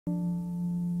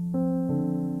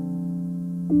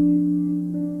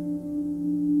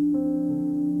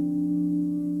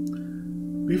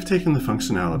We've taken the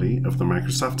functionality of the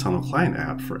Microsoft Tunnel Client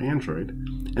app for Android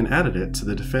and added it to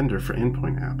the Defender for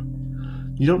Endpoint app.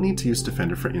 You don't need to use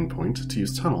Defender for Endpoint to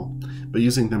use Tunnel, but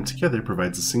using them together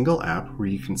provides a single app where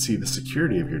you can see the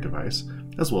security of your device,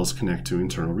 as well as connect to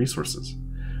internal resources.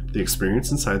 The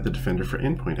experience inside the Defender for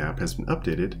Endpoint app has been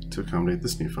updated to accommodate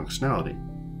this new functionality.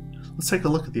 Let's take a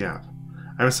look at the app.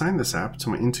 I've assigned this app to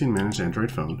my Intune managed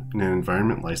Android phone in an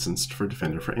environment licensed for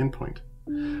Defender for Endpoint.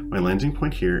 My landing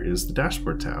point here is the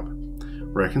Dashboard tab,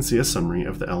 where I can see a summary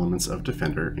of the elements of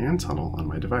Defender and Tunnel on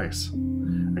my device.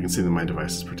 I can see that my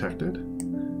device is protected.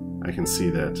 I can see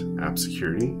that app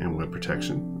security and web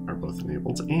protection are both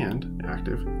enabled and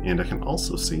active, and I can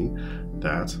also see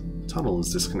that Tunnel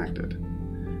is disconnected.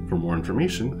 For more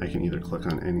information, I can either click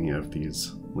on any of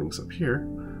these links up here,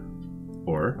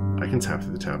 or I can tap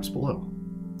through the tabs below.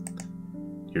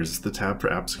 Here's the tab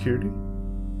for app security.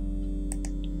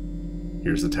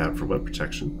 Here's the tab for web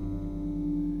protection.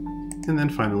 And then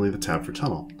finally the tab for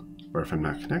Tunnel, where if I'm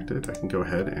not connected, I can go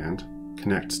ahead and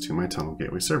connect to my Tunnel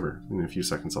Gateway server. In a few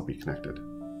seconds, I'll be connected.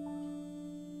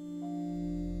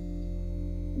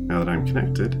 Now that I'm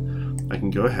connected, I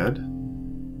can go ahead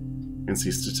and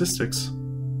see statistics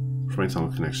for my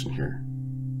Tunnel connection here.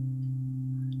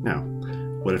 Now,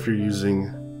 what if you're using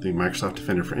the Microsoft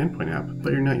Defender for Endpoint app,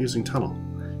 but you're not using Tunnel?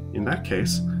 In that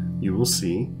case, you will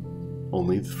see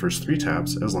only the first 3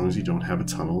 tabs as long as you don't have a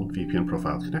Tunnel VPN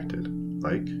profile connected,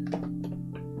 like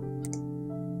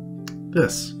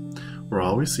this, where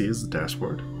all we see is the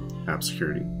Dashboard, App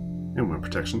Security, and Web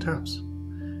Protection tabs.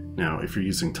 Now, if you're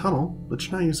using Tunnel, but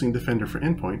you're not using Defender for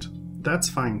Endpoint, that's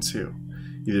fine too.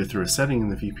 Either through a setting in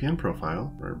the VPN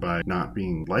profile, or by not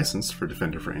being licensed for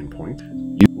Defender for Endpoint,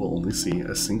 you will only see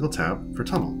a single tab for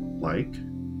Tunnel, like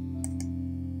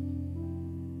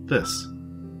this.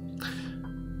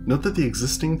 Note that the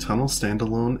existing Tunnel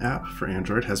standalone app for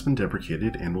Android has been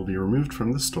deprecated and will be removed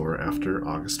from the store after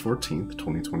August 14th,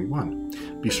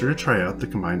 2021. Be sure to try out the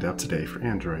combined app today for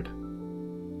Android.